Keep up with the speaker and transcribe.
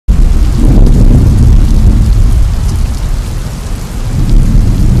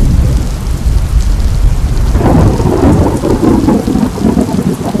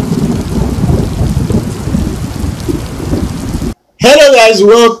guys,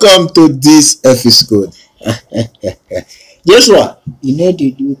 welcome to this episode. Joshua, you know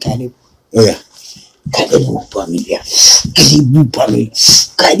they do Caleb. Oh yeah. Caleb family. You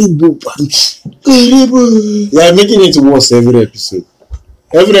are making it worse every episode.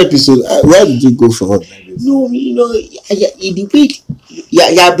 Every episode, where did you go for? No, you know,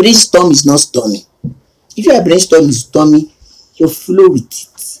 your brainstorm is not stormy. If your brainstorm is stormy, you flow with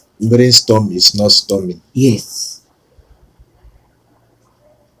it. Brainstorm is not storming. Yes.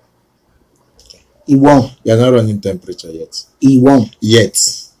 It won't. You are not running temperature yet. It won't. Yet.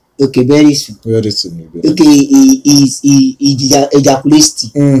 Okay, very soon. Very soon. Okay, he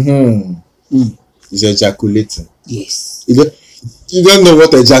ejaculating. He's ejaculating. Yes. You don't know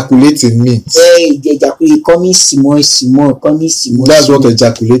what ejaculating means. Ejaculate, coming small, coming small. That's what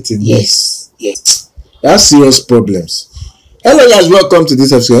ejaculating means. Yes. That's serious problems. Hello guys, welcome to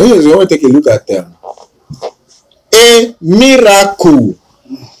this episode. I want to take a look at a miracle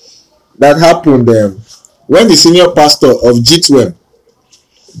that happened when the senior pastor of G2M,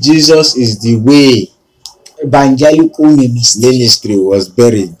 Jesus is the Way Evangelical Ministry, was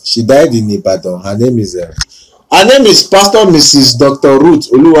buried. She died in Ibadan. Her name is Pastor Mrs. Dr. Ruth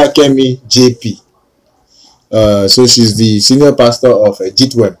Oluwakemi JP. So she's the senior pastor of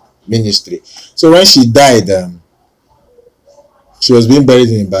G2M Ministry. So when she died, she was being buried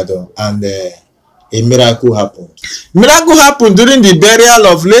in Ibadan, and a miracle happened. Miracle happened during the burial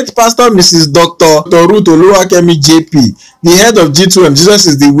of late Pastor Mrs. Dr. Ruth Oluwakemi JP, the head of G2M, Jesus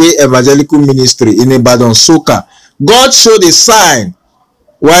is the Way Evangelical Ministry in Ibadan, Soka. God showed a sign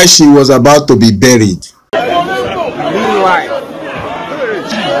while she was about to be buried. Real life.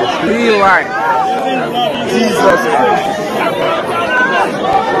 Real life. Jesus.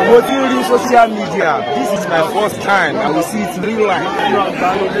 Watching social media, this is my first time I will see it in real life.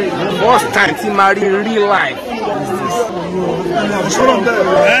 First time to marry in real life.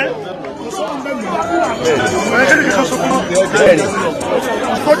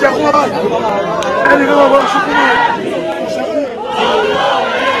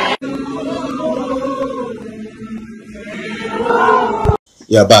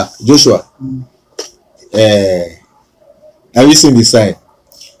 You're back. Joshua, have you seen the sign?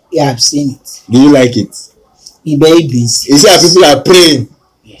 Yeah, I've seen it. Do you like it? You see how people are praying?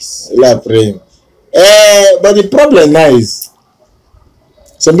 Yes. People are praying. But the problem now is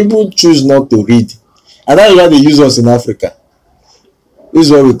some people choose not to read. And that's why they use us in Africa. This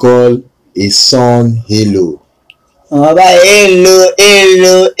is what we call a sun halo. Hello.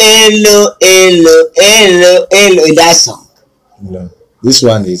 That song. No. This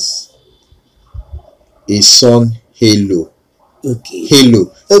one is a sun halo. Okay.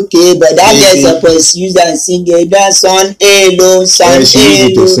 Halo. Okay, but that girl supposed to use and sing that song halo, sun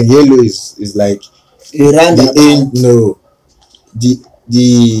halo. Halo is like the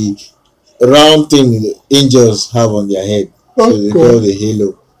round thing the angels have on their head. Okay. So they call the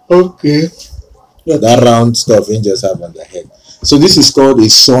halo. Okay. That round stuff angels have on their head. So this is called a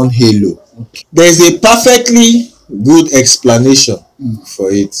sun halo. Okay. There's a perfectly good explanation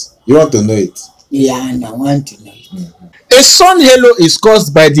for it. You want to know it? Yeah, and I want to know it. A sun halo is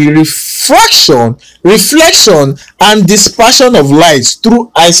caused by the reflection and dispersion of light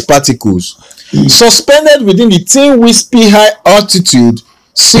through ice particles suspended within the thin wispy high altitude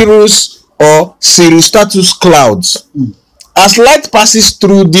cirrus or cirrostratus clouds. As light passes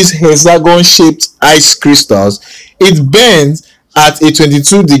through these hexagon shaped ice crystals, it bends at a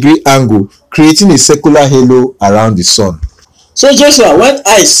 22-degree angle, creating a circular halo around the sun. So Joshua, when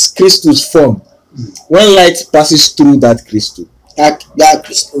ice crystals form, when light passes through that crystal,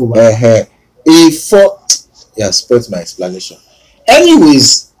 spoils my explanation.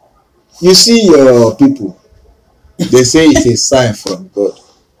 Anyways, you see your people, they say it's a sign from God,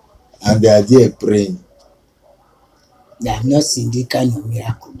 and they are there praying. They have not seen this kind of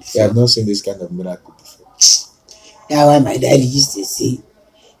miracle before. They have not seen this kind of miracle before. That's why my daddy used to say,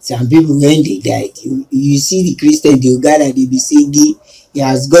 some people when they died, you see the Christian, they gather, they be singing, he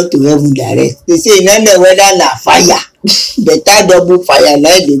has got to heaven direct. They say, no, whether na fire, better double fire,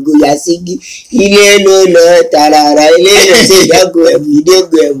 like they go, you are singing, say, don't go heaven, you don't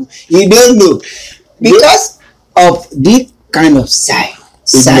go heaven. You don't know. Because of this kind of sign.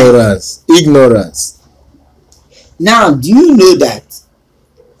 Ignorance. Now, do you know that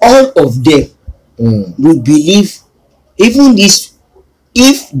all of them will believe, even this,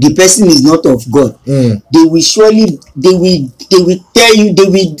 if the person is not of God, they will surely, they will tell you, they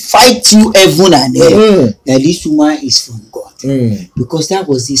will fight you heaven and hell that this woman is from God, because that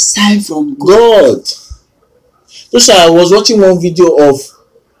was a sign from God. Just I was watching one video of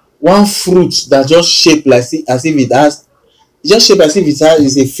one fruit that just shaped like as if it has just shaped as if it's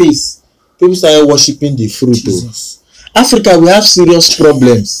a face. People started worshiping the fruit. Africa, we have serious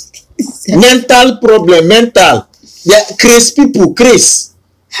problems. Mental problem, mental. Yeah, crazy people, crazy.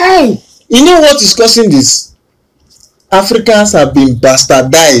 Hey, You know what is causing this? Africans have been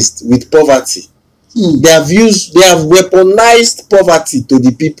bastardized with poverty. They have weaponized poverty to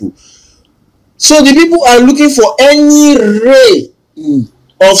the people. So the people are looking for any ray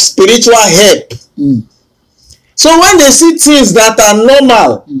of spiritual help. So when they see things that are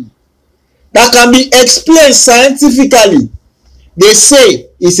normal, that can be explained scientifically, they say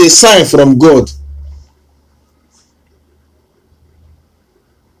it's a sign from God.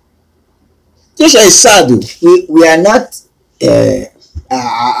 This is sad. we are not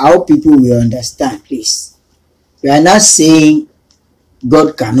how people will understand, please. We are not saying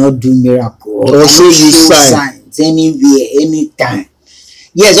God cannot do miracle or show you signs anywhere, anytime.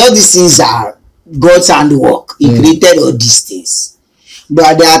 Yes, all these things are God's handwork. He created all these things.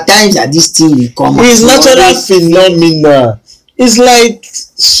 But there are times that this thing will come. It's natural phenomena. It's like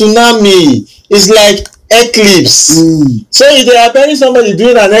tsunami. It's like eclipse. So if they are burying somebody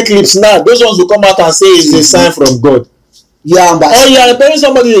doing an eclipse now, those ones will come out and say it's a sign from God. Yeah, but or you are burying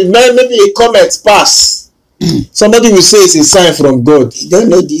somebody, maybe a comet pass. Somebody will say it's a sign from God. You don't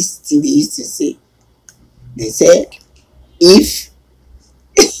know this thing they used to say. They said if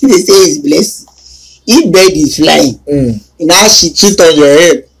they say it's blessed, if bird is flying, now she cheat on your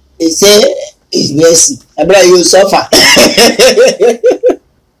head. They say it's blessing. Brother, you suffer.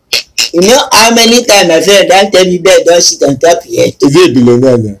 You know how many times my friend don't tell me bird don't sit on top your head. Is it a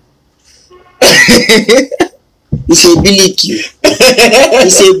billionaire now? It's a billion.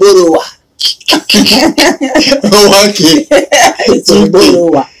 It's a borrower. Okay. It's a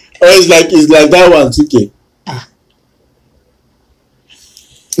borrower. Oh, it's like that one, 2K.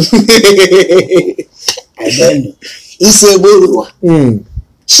 I don't know. It's a borrower.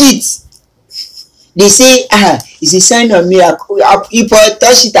 Shit. They say, it's a sign of miracle. You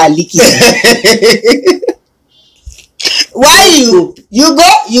touch it and lick it. Why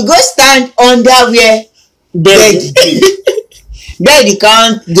you go stand under where bed you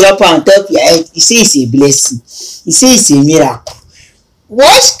can't drop on top your head? You say it's a blessing. You say it's a miracle.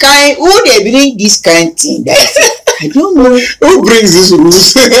 What kind? Who they bring this kind thing? That I don't know. Who brings these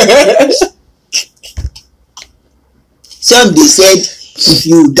rules? Some they said if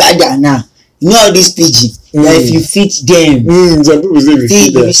you gather now, you know all these pigeon. That if you feed them, some people say if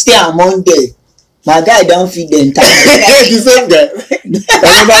you stay among them. My guy don't feed the entire. The same guy.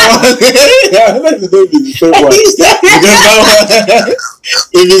 Another one. Let's don't be the same one. Because that one,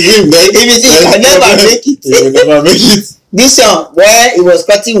 if it's him, you can never make it. You will never make it. This one, where he was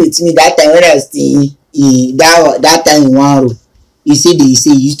cutting with me that time when I was that time in one room, he said he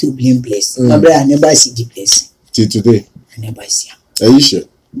used to blame blessing. My brother, I never see the blessing. Till today. I never see him. Are you sure?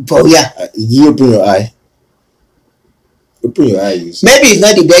 But yeah. Did you open your eye? Open your eye. Maybe it's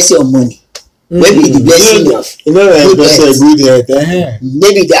not the blessing of money. Maybe the blessing of good health.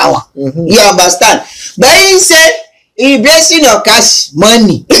 Maybe that one. You understand? But he said he blessing of cash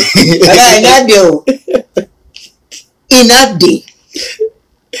money. In that day.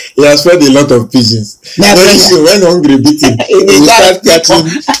 He has fed a lot of pigeons. Very soon, when hungry beat him, he will start catching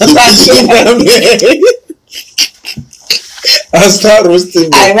the pigeon and start roasting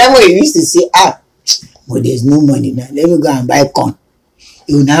them. I remember he used to say, but there's no money now. Let me go and buy corn.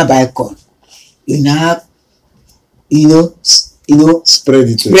 You will now buy corn. You now, spread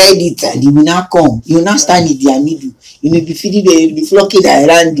it and you will now come. You will now stand in their middle. You may be feeding them, you will be flocking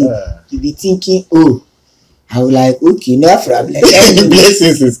around you. You will be thinking, I will like, okay, no problem. The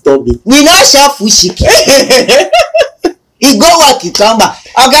blessings is coming. We now shop food chicken. He go work, he come back.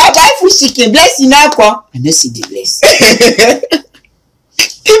 Okay, buy food chicken, blessing now come. I don't see the blessing.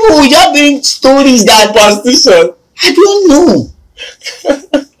 People will just bring stories that superstition. I don't know.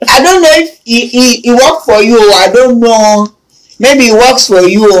 I don't know if he work for you. I don't know. Maybe he works for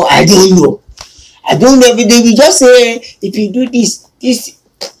you. I don't know. I don't know. They will just say, if you do this. This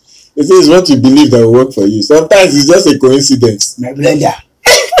is what you believe that will work for you. Sometimes it's just a coincidence. My brother,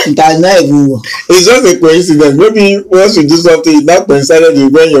 it has not even work. It's just a coincidence. Maybe once you do something, it's not coincided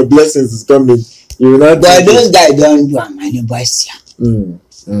with when your blessings is coming. You will not. But those guys don't do a money boys here.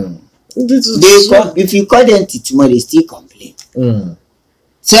 If you call them to tomorrow, they still complain.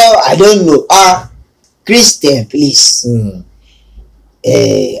 So I don't know. Christian, please.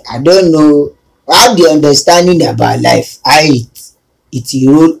 I don't know how the understanding about life. It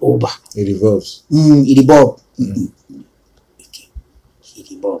roll over. It revolves. It revolve. Okay. It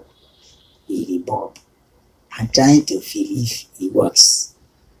revolve. I'm trying to feel if it works.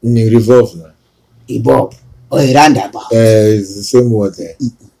 It revolves now. Revolve. or a roundabout. It's the same word there.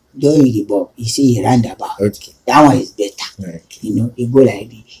 Don't read the book. You say a roundabout. Okay. That one is better. Okay. You know, you go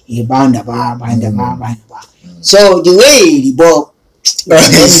like a roundabout. So the way the book. You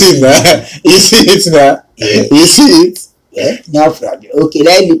see now. You see it now. Yeah. You see it. Yeah, no problem. Okay,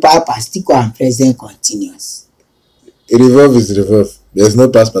 let the power participle and present continuous. Revolve is revolve. There's no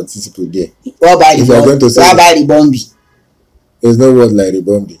past participle there. What about If you are going to say, what about the bombi? There's no word like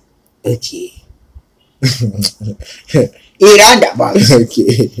rebombi. Okay. A roundabout.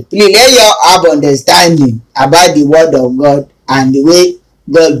 Okay. Please let you have understanding about the word of God and the way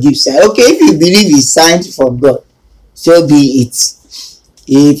God gives it. Okay, if you believe it's signs from God, so be it.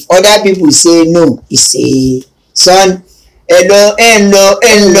 If other people say no, it's a son. Hello.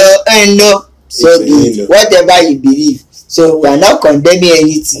 So be it. Whatever you believe. So we are not condemning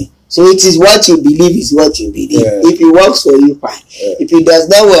anything. So it is what you believe is what you believe. Yeah. If it works for you, fine. Yeah. If it does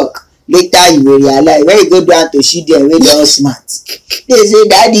not work, later you will realize when you go down to see them when they are smart. They say,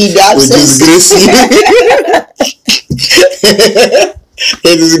 Daddy, that's disgrace you.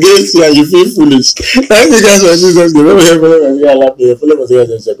 They disgrace you and you feel foolish. Thank you guys for Jesus. Remember, follow us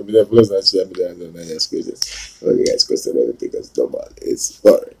on social media. Follow us on social media. Okay, guys, question everything is normal. It's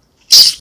boring.